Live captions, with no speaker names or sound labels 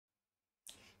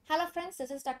Hello friends,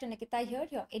 this is Dr. Nikita here,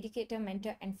 your educator,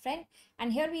 mentor and friend.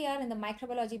 And here we are in the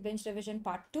Microbiology Binge Revision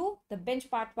Part 2. The Binge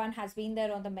Part 1 has been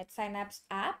there on the Medsynapse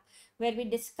app where we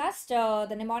discussed the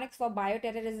mnemonics for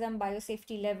bioterrorism,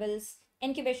 biosafety levels,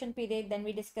 incubation period. Then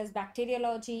we discussed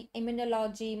bacteriology,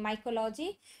 immunology,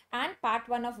 mycology and Part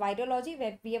 1 of virology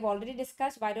where we have already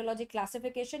discussed virology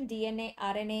classification, DNA,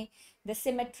 RNA, the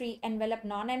symmetry, envelope,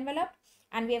 non-enveloped.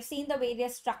 And we have seen the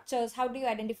various structures. How do you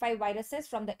identify viruses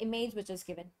from the image which is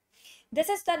given? This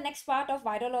is the next part of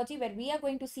virology where we are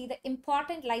going to see the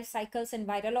important life cycles in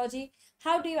virology.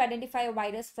 How do you identify a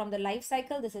virus from the life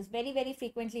cycle? This is very, very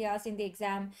frequently asked in the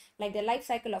exam, like the life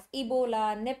cycle of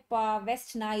Ebola, Nipah,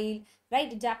 West Nile,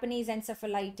 right? Japanese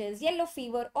encephalitis, yellow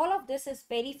fever. All of this is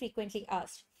very frequently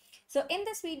asked. So in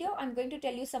this video, I'm going to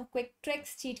tell you some quick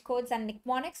tricks, cheat codes and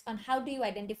mnemonics on how do you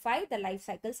identify the life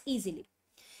cycles easily.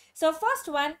 So first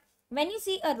one, when you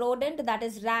see a rodent, that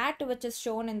is rat, which is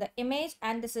shown in the image,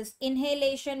 and this is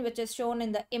inhalation, which is shown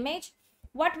in the image.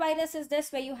 What virus is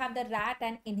this where you have the rat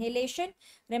and inhalation?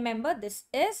 Remember, this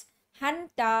is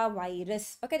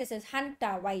hantavirus. Okay, this is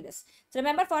hantavirus. So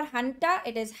remember, for hanta,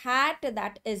 it is hat,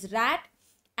 that is rat,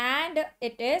 and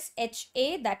it is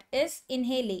HA, that is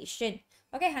inhalation.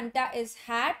 Okay, hanta is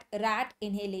hat, rat,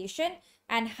 inhalation,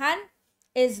 and han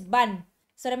is bun.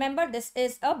 So remember, this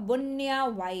is a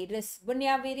Bunya virus,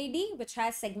 Bunya viridi, which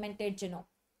has segmented genome.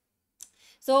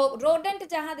 So rodent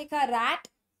jahan dikha rat,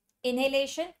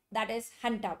 inhalation, that is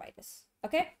hantavirus.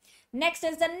 Okay. Next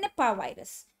is the Nipah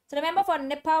virus. So remember, for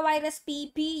Nipah virus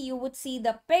PP, you would see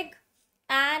the pig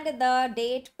and the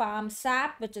date palm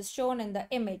sap, which is shown in the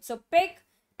image. So pig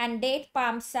and date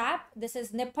palm sap, this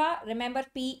is Nipah. Remember,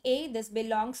 PA, this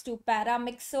belongs to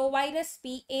paramyxovirus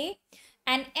PA.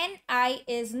 And NI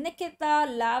is Nikita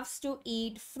loves to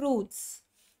eat fruits,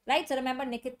 right? So remember,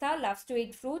 Nikita loves to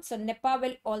eat fruits. So Nipah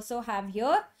will also have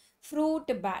here fruit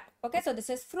bat. Okay, so this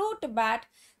is fruit bat.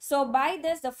 So by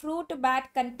this, the fruit bat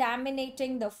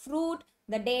contaminating the fruit,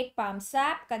 the date palm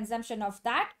sap, consumption of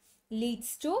that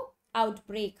leads to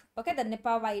outbreak. Okay, the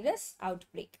Nipah virus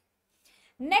outbreak.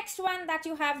 Next one that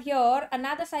you have here,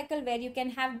 another cycle where you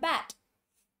can have bat,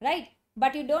 right?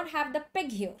 But you don't have the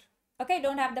pig here. Okay,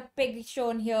 don't have the pig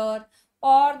shown here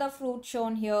or the fruit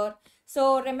shown here.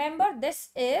 So remember, this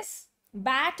is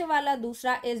bat wala,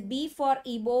 dusra is B for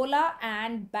Ebola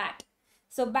and bat.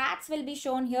 So bats will be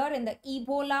shown here in the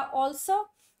Ebola also.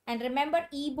 And remember,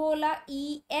 Ebola,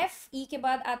 EF, E ke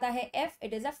baad aata hai F,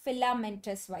 it is a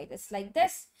filamentous virus like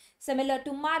this. Similar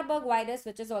to Marburg virus,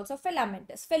 which is also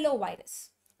filamentous, filovirus.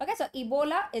 Okay, so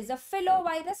Ebola is a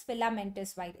filovirus,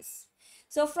 filamentous virus.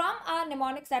 So from our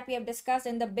mnemonics that we have discussed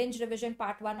in the binge revision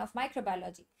part 1 of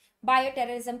microbiology,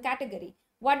 bioterrorism category,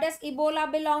 what does Ebola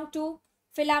belong to?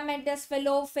 Filamentous,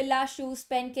 philo, phila, shoes,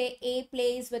 pen, K, A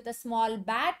plays with a small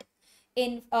bat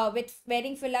in with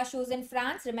wearing phila shoes in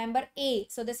France. Remember, A.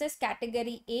 So this is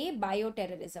category A,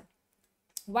 bioterrorism.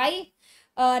 Why?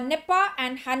 Nipah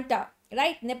and hanta,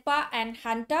 right? Nipah and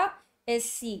hanta is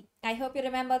C. I hope you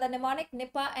remember the mnemonic.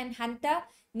 Nipah and hanta,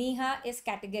 Niha is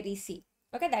category C.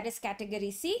 Okay, that is category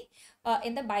C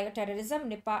in the bioterrorism,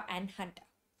 Nipah and hanta,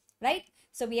 right?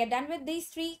 So we are done with these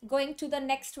three. Going to the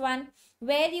next one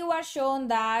where you are shown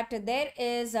that there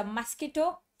is a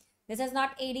mosquito. This is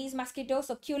not Aedes mosquito.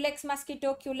 So Culex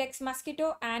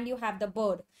mosquito, and you have the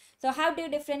bird. So how do you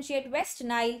differentiate West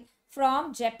Nile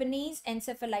from Japanese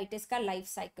encephalitis ka life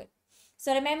cycle?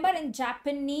 So remember, in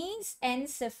Japanese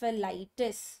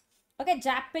encephalitis, okay,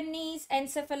 Japanese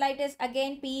encephalitis,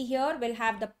 again P here will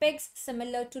have the pigs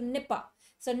similar to Nipah.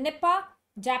 So Nipah,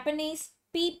 Japanese,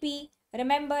 PP.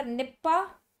 Remember, Nipah,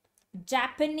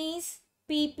 Japanese,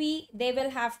 PP, they will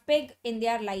have pig in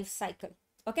their life cycle.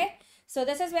 Okay, so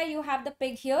this is where you have the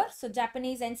pig here. So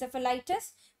Japanese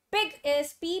encephalitis, pig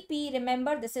is PP.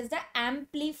 Remember, this is the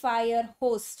amplifier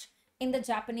host in the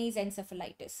Japanese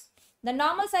encephalitis. The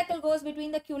normal cycle goes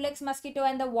between the Culex mosquito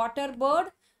and the water bird,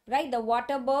 right? The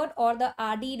water bird or the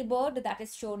ardid bird, that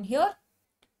is shown here.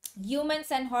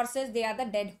 Humans and horses, they are the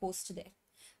dead host there.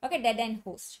 Okay, dead end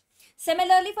host.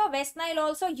 Similarly, for West Nile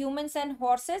also, humans and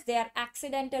horses, they are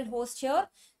accidental host here.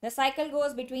 The cycle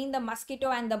goes between the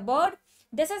mosquito and the bird.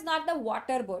 This is not the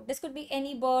water bird. This could be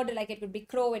any bird, like it could be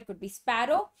crow, it could be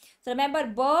sparrow. So remember,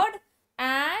 bird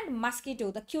and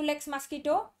mosquito, the Culex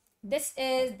mosquito. This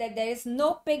is that there is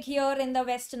no pig here in the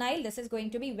West Nile. This is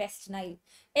going to be West Nile.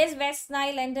 Is West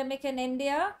Nile endemic in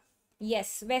India?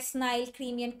 Yes, West Nile,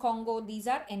 Crimean Congo, these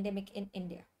are endemic in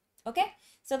India. Okay,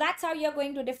 so that's how you're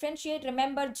going to differentiate.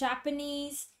 Remember,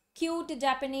 Japanese, cute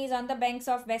Japanese on the banks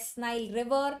of West Nile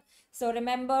River. So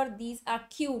remember, these are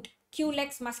cute.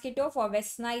 Culex mosquito for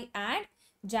West Nile and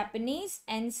Japanese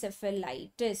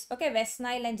encephalitis. Okay, West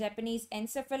Nile and Japanese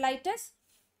encephalitis,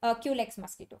 Culex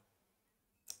mosquito.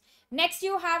 Next,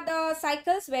 you have the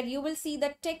cycles where you will see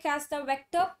the tick as the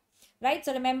vector, right?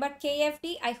 So remember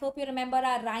KFD. I hope you remember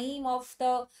our rhyme of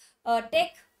the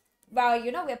tick. Well,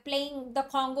 you know, we're playing the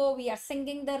Congo. We are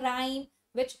singing the rhyme,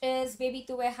 which is baby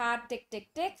to a heart, tick, tick,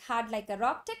 tick, hard like a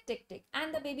rock, tick, tick, tick.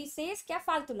 And the baby says, kya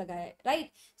faltu laga hai,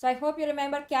 right? So I hope you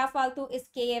remember kya faltu is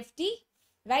KFD,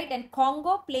 right? And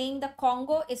Congo, playing the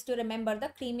Congo is to remember the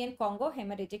Crimean Congo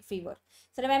hemorrhagic fever.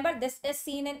 So remember, this is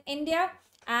seen in India,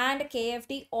 and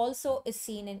KFD also is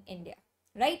seen in India,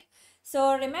 right?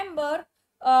 So remember,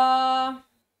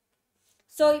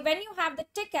 so when you have the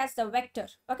tick as the vector,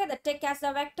 okay, the tick as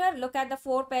the vector, look at the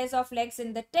 4 pairs of legs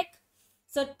in the tick.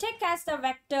 So tick as the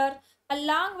vector,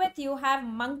 along with you have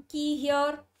monkey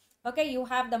here, okay, you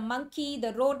have the monkey,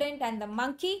 the rodent and the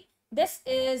monkey. This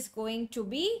is going to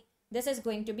be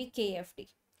KFD,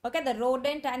 okay, the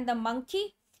rodent and the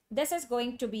monkey. This is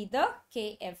going to be the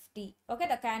KFD, okay,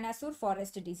 the Kainasur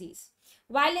forest disease.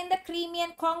 While in the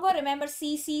Crimean Congo, remember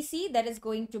CCC, that is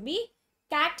going to be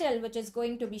cattle, which is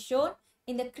going to be shown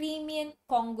in the Crimean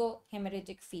Congo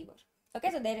hemorrhagic fever.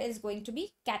 Okay, so there is going to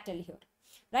be cattle here,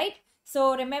 right?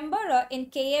 So remember in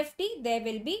KFD, there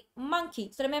will be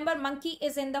monkey. So remember, monkey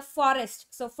is in the forest.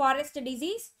 So forest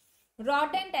disease,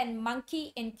 rodent and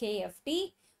monkey in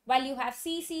KFD, while you have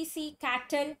CCC,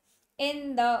 cattle,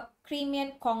 in the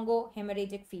Crimean Congo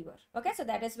hemorrhagic fever. Okay, so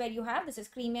that is where you have, this is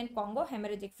Crimean Congo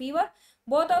hemorrhagic fever.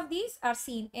 Both of these are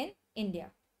seen in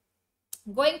India.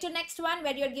 Going to next one,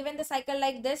 where you are given the cycle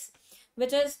like this,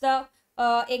 which is the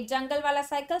ek jungle wala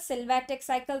cycle, sylvatic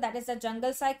cycle, that is the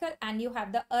jungle cycle, and you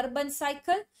have the urban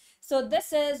cycle. So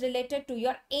this is related to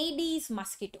your Aedes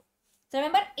mosquito. So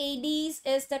remember, Aedes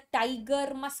is the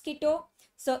tiger mosquito.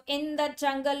 So in the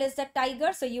jungle is the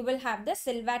tiger. So you will have the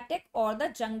sylvatic or the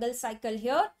jungle cycle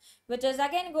here, which is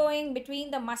again going between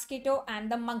the mosquito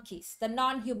and the monkeys, the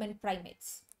non-human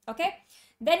primates. Okay.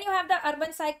 Then you have the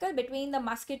urban cycle between the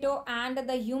mosquito and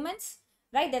the humans,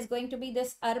 right? There's going to be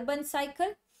this urban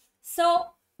cycle. So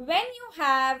when you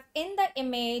have in the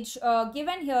image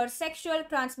given here sexual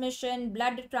transmission,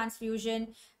 blood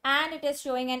transfusion, and it is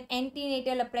showing an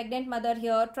antenatal, a pregnant mother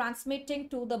here transmitting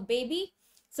to the baby.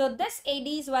 So this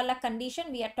Aedes wala condition,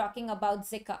 we are talking about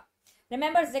Zika.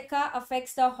 Remember, Zika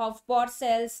affects the Hofbauer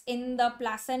cells in the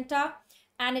placenta,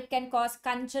 and it can cause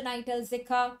congenital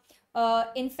Zika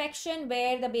infection,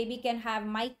 where the baby can have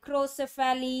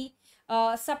microcephaly,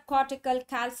 subcortical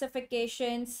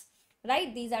calcifications,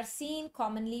 right? These are seen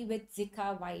commonly with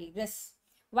Zika virus.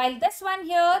 While this one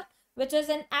here, which is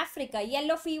in Africa,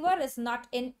 yellow fever, is not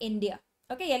in India.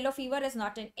 Okay, yellow fever is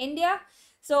not in India.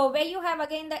 So where you have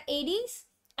again the Aedes,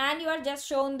 and you are just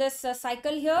shown this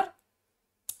cycle here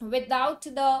without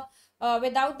the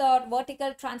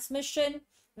vertical transmission,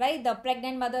 right? The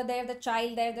pregnant mother there, the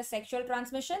child there, the sexual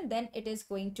transmission, then it is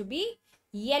going to be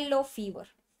yellow fever.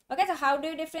 Okay, so how do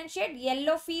you differentiate?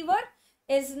 Yellow fever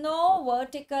is no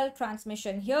vertical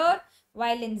transmission here,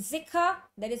 while in Zika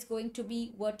there is going to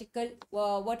be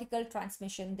vertical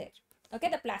transmission there. Okay,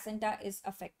 the placenta is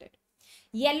affected.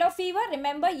 Yellow fever,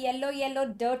 remember, yellow,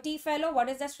 dirty fellow. What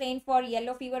is the strain for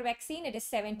yellow fever vaccine? It is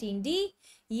 17D.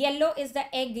 Yellow is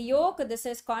the egg yolk. This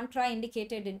is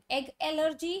contraindicated in egg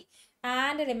allergy.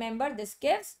 And remember, this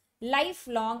gives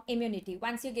lifelong immunity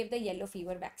once you give the yellow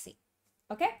fever vaccine.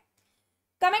 Okay.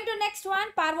 Coming to next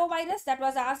one, parvovirus, that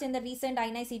was asked in the recent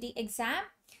INICET exam.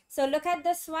 So look at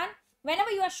this one.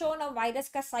 Whenever you are shown a virus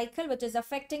ka cycle which is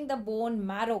affecting the bone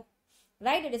marrow,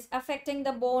 right? It is affecting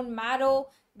the bone marrow.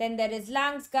 Then there is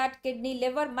lungs, gut, kidney,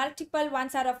 liver. Multiple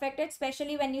ones are affected,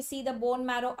 especially when you see the bone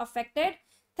marrow affected.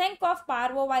 Think of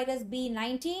parvovirus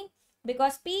B19,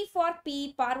 because P for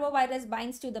P, parvovirus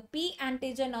binds to the P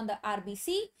antigen on the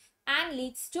RBC and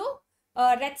leads to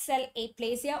red cell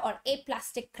aplasia or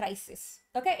aplastic crisis.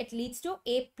 Okay, it leads to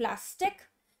aplastic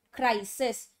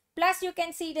crisis. Plus, you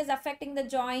can see it is affecting the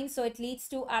joints, so it leads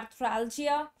to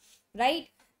arthralgia, right?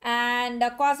 And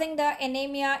causing the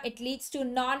anemia, it leads to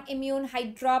non-immune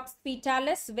hydrops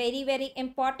fetalis, very, very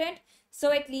important.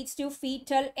 So it leads to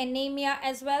fetal anemia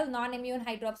as well, non-immune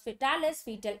hydrops fetalis,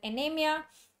 fetal anemia.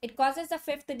 It causes the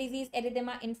fifth disease,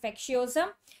 erythema infectiosum,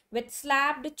 with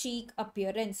slabbed cheek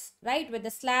appearance, right? With the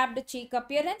slabbed cheek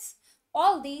appearance.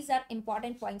 All these are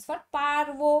important points for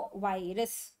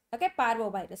parvovirus. Okay,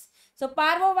 parvovirus. So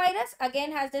parvovirus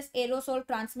again has this aerosol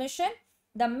transmission.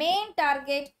 The main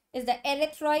target is the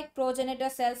erythroid progenitor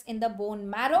cells in the bone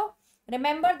marrow.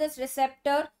 Remember this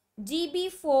receptor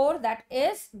GB4, that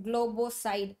is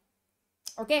globoside.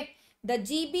 Okay, the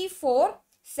GB4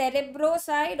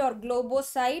 Cerebroside or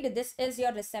globoside, this is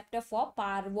your receptor for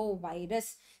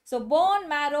parvovirus. So bone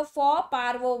marrow for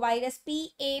parvovirus,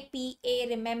 PAPA,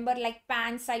 remember, like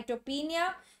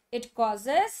pancytopenia, it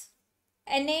causes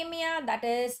anemia, that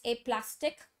is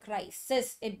aplastic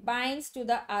crisis. It binds to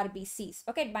the RBCs.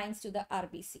 Okay, it binds to the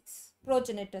RBCs,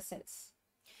 progenitor cells.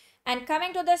 And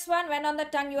coming to this one, when on the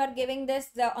tongue you are giving this,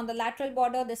 on the lateral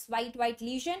border, this white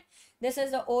lesion, this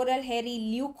is the oral hairy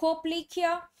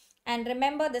leukoplakia. And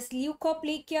remember, this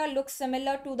leukoplakia looks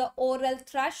similar to the oral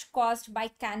thrush caused by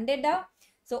candida.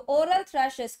 So oral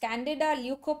thrush is candida,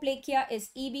 leukoplakia is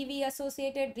EBV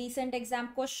associated, recent exam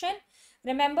question.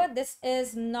 Remember, this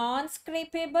is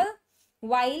non-scrapable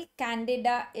while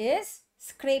candida is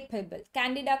scrapable.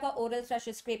 Candida ka oral thrush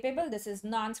is scrapable, this is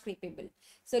non-scrapable.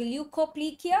 So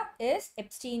leukoplakia is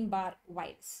Epstein-Barr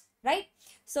virus, right?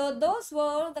 So those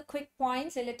were the quick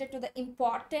points related to the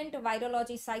important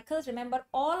virology cycles. Remember,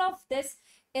 all of this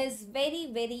is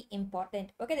very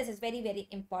important. Okay, this is very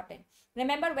important.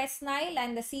 Remember, West Nile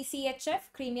and the CCHF,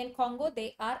 Crimean Congo,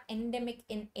 they are endemic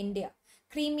in India.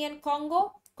 Crimean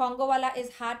Congo, Congo wala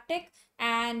is Hartic,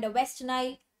 and West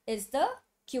Nile is the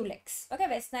Culex. Okay,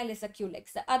 West Nile is the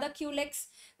Culex. The other Culex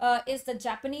is the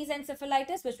Japanese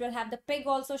encephalitis, which will have the pig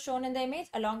also shown in the image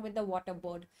along with the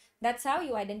waterboard. That's how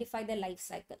you identify the life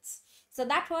cycles. So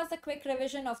that was the quick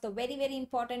revision of the very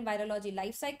important virology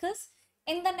life cycles.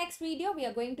 In the next video, we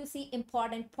are going to see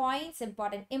important points,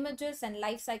 important images and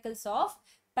life cycles of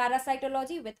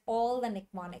parasitology with all the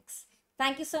nikmonics.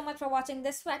 Thank you so much for watching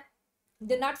this one.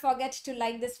 Do not forget to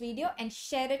like this video and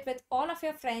share it with all of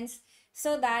your friends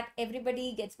so that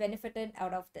everybody gets benefited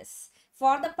out of this.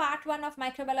 For the part 1 of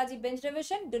microbiology binge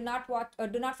revision, do not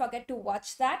forget to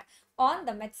watch that on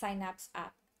the Medsynapse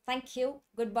app. Thank you.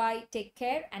 Goodbye. Take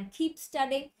care and keep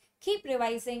studying, keep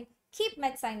revising, keep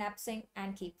medsynapsing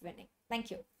and keep winning. Thank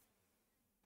you.